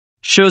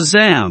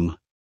Shazam!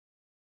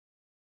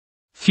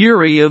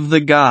 Fury of the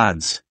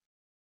Gods.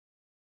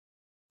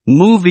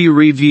 Movie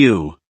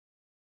review.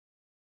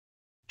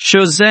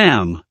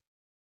 Shazam!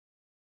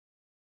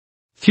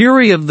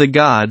 Fury of the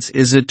Gods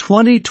is a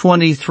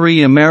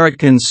 2023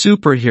 American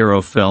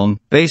superhero film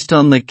based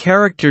on the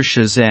character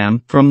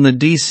Shazam from the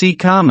DC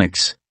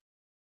Comics.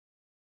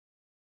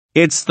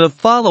 It's the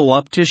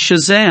follow-up to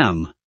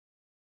Shazam,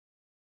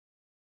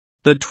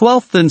 the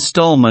 12th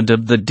installment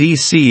of the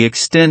DC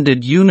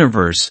Extended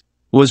Universe,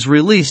 was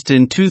released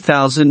in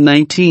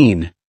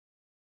 2019.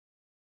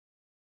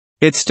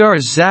 It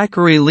stars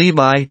Zachary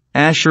Levi,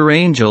 Asher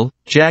Angel,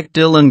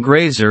 Dylan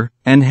Grazer,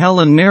 and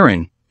Helen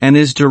Mirren, and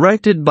is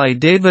directed by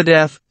David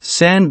F.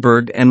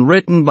 Sandberg and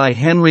written by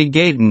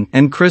Gayden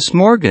and Chris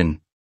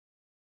Morgan.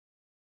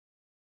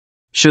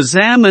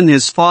 Shazam and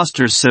his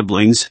foster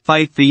siblings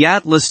fight the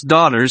Atlas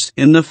daughters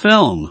in the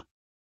film.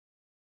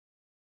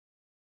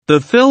 The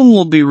film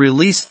will be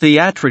released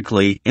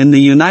theatrically in the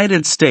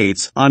United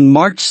States on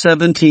March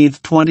 17,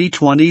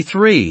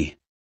 2023.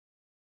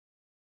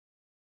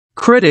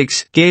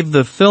 Critics gave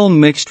the film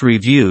mixed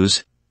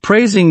reviews,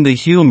 praising the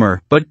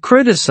humor but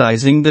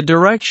criticizing the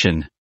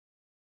direction.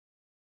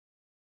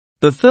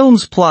 The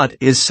film's plot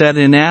is set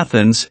in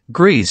Athens,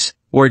 Greece,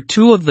 where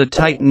two of the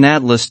Titan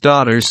Atlas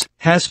daughters,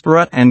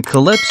 Hespera and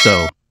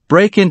Calypso,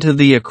 break into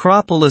the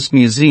Acropolis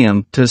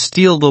Museum to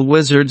steal the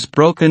wizard's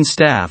broken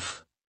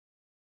staff.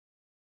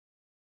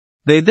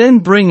 They then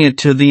bring it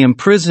to the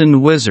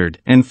imprisoned wizard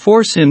and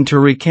force him to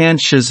recant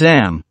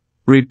Shazam,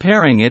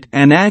 repairing it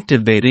and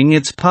activating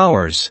its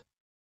powers.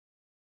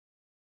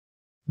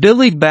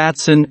 Billy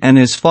Batson and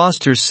his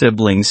foster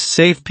siblings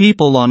save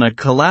people on a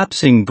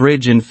collapsing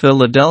bridge in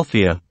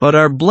Philadelphia but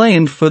are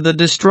blamed for the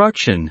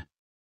destruction.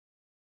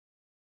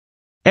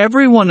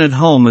 Everyone at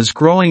home is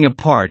growing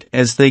apart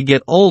as they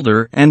get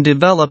older and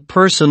develop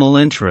personal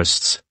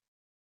interests.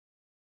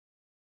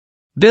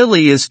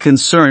 Billy is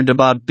concerned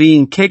about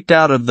being kicked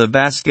out of the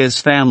Vasquez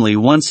family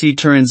once he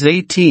turns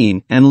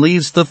 18 and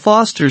leaves the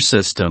foster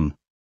system.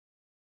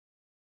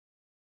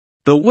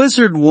 The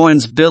wizard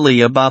warns Billy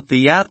about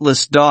the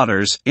Atlas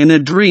daughters in a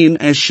dream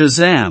as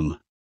Shazam.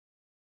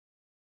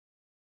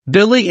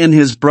 Billy and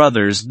his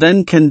brothers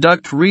then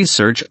conduct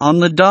research on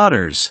the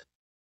daughters.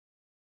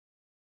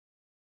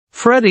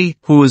 Freddy,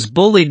 who is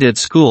bullied at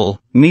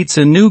school, meets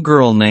a new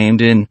girl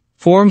named In,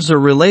 forms a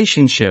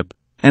relationship,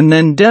 and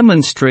then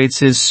demonstrates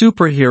his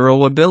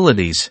superhero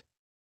abilities.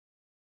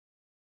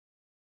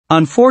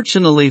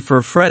 Unfortunately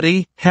for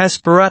Freddy,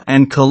 Hespera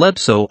and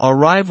Calypso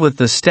arrive with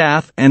the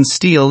staff and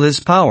steal his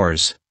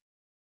powers.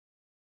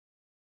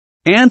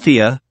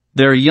 Anthea,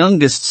 their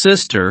youngest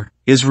sister,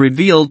 is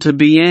revealed to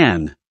be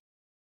Anne.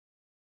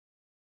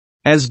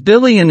 As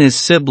Billy and his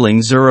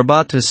siblings are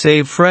about to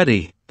save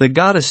Freddy, the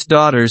goddess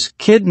daughters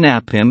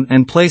kidnap him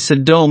and place a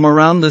dome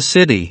around the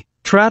city,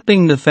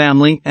 trapping the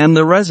family and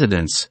the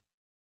residents.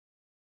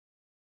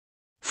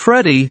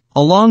 Freddy,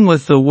 along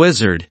with the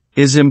wizard,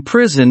 is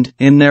imprisoned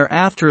in their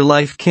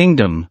afterlife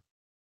kingdom.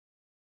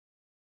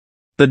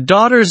 The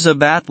daughters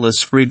of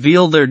Atlas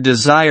reveal their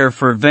desire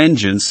for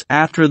vengeance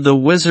after the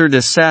wizard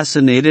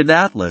assassinated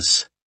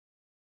Atlas.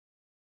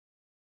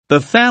 The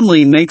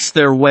family makes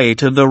their way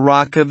to the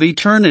Rock of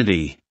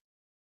Eternity.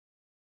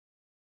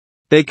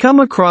 They come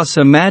across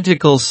a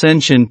magical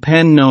sentient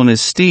pen known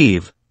as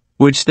Steve,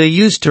 which they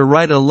use to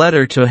write a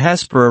letter to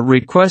Hespera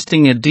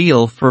requesting a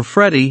deal for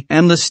Freddy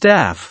and the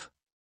staff.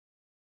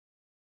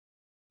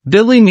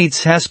 Billy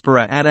meets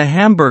Hespera at a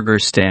hamburger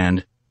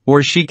stand,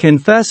 where she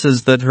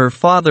confesses that her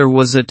father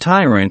was a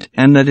tyrant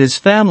and that his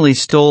family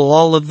stole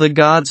all of the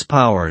gods'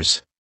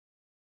 powers.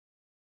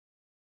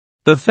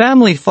 The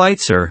family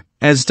fights her,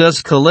 as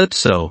does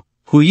Calypso,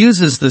 who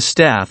uses the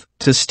staff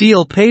to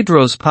steal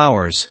Pedro's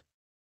powers.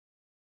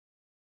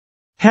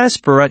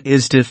 Hespera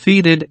is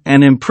defeated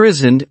and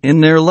imprisoned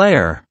in their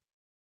lair.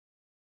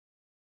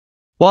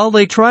 While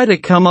they try to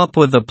come up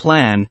with a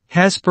plan,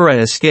 Hespera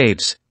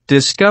escapes,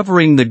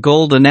 discovering the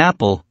golden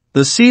apple,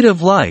 the seed of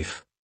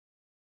life.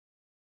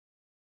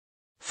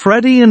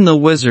 Freddy and the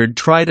wizard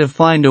try to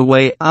find a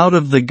way out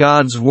of the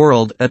gods'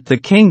 world at the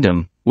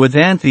kingdom, with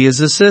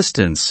Anthea's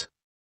assistance.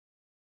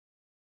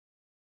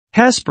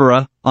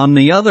 Hespera, on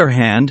the other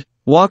hand,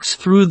 walks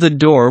through the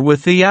door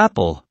with the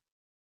apple.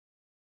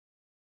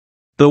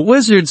 The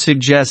wizard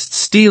suggests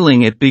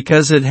stealing it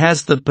because it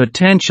has the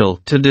potential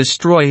to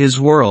destroy his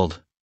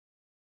world.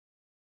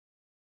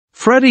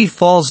 Freddy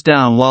falls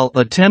down while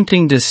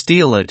attempting to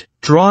steal it,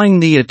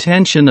 drawing the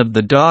attention of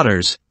the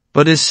daughters,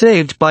 but is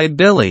saved by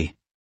Billy.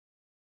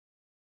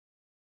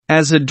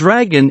 As a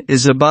dragon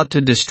is about to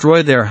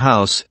destroy their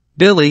house,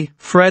 Billy,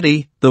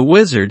 Freddy, the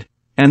wizard,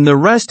 and the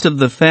rest of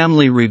the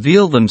family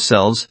reveal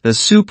themselves as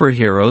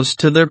superheroes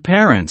to their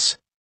parents.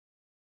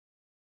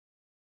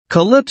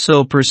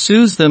 Calypso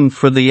pursues them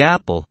for the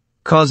apple,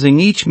 causing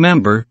each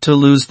member to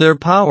lose their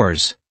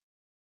powers.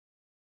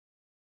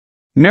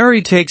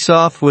 Mary takes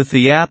off with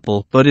the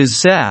apple but is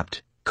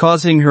zapped,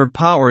 causing her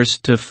powers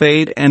to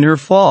fade and her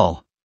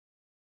fall.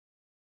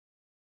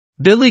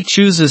 Billy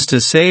chooses to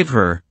save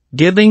her,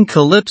 giving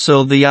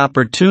Calypso the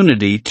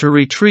opportunity to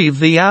retrieve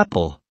the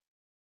apple.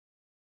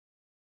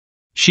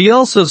 She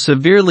also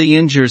severely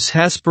injures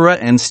Hespera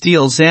and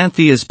steals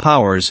Anthea's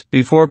powers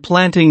before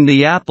planting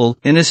the apple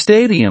in a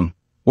stadium,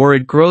 where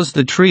it grows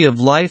the tree of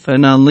life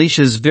and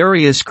unleashes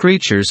various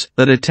creatures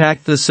that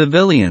attack the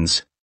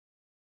civilians.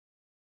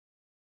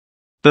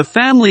 The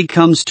family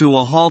comes to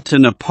a halt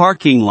in a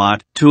parking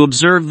lot to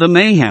observe the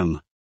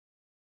mayhem.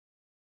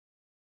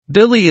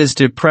 Billy is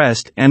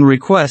depressed and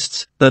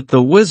requests that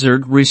the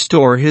wizard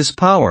restore his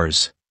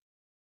powers.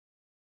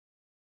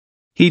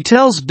 He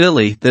tells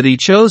Billy that he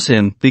chose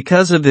him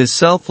because of his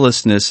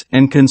selflessness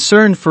and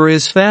concern for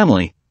his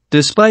family,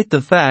 despite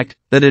the fact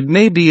that it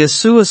may be a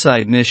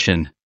suicide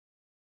mission.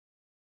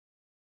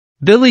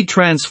 Billy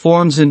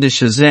transforms into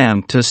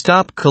Shazam to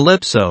stop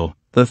Calypso.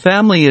 The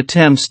family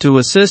attempts to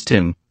assist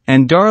him,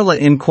 and Darla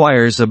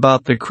inquires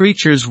about the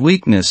creature's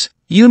weakness,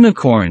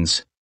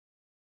 unicorns.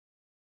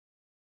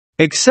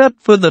 Except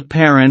for the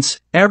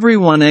parents,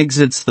 everyone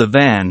exits the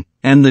van,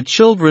 and the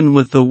children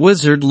with the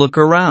wizard look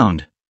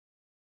around.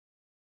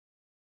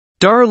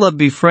 Darla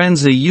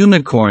befriends a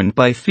unicorn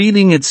by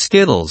feeding it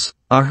Skittles.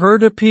 A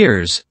herd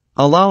appears,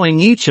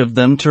 allowing each of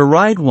them to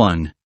ride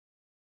one.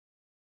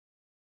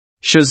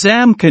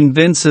 Shazam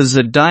convinces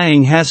a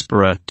dying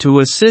Hespera to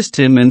assist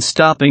him in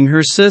stopping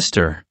her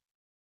sister.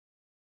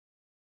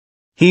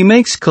 He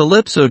makes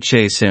Calypso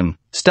chase him,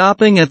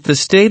 stopping at the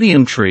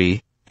stadium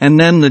tree, and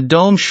then the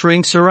dome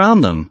shrinks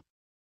around them.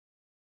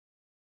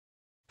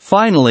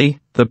 Finally,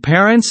 the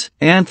parents,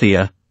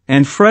 Anthea,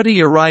 and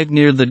Freddy arrive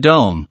near the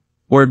dome,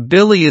 where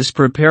Billy is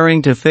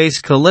preparing to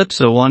face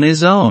Calypso on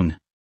his own.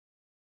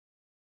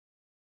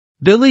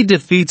 Billy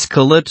defeats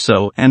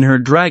Calypso and her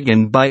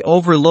dragon by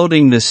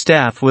overloading the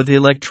staff with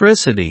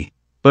electricity,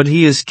 but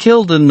he is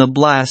killed in the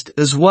blast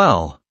as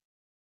well.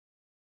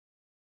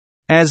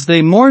 As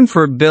they mourn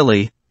for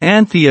Billy,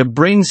 Anthea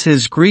brings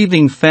his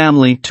grieving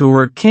family to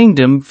her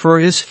kingdom for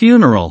his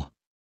funeral.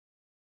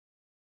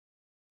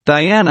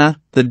 Diana,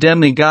 the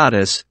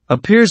demigoddess,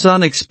 appears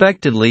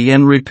unexpectedly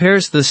and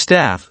repairs the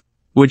staff,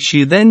 which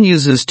she then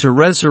uses to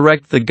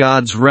resurrect the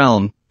god's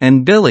realm,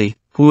 and Billy,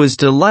 who is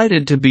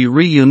delighted to be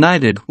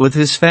reunited with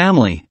his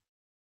family.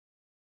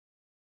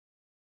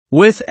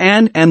 With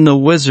Anne and the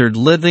wizard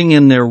living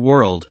in their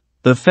world,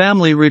 the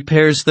family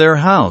repairs their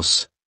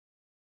house.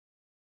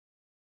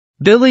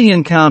 Billy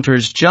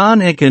encounters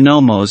John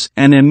Economos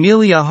and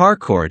Amelia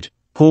Harcourt,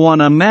 who on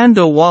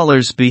Amanda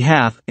Waller's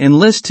behalf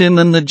enlist him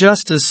in the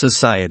Justice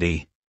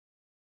Society.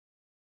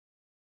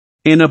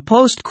 In a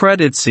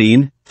post-credit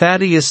scene,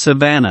 Thaddeus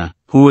Savannah,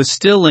 who is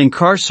still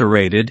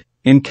incarcerated,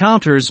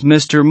 encounters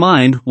Mr.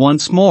 Mind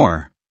once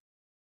more.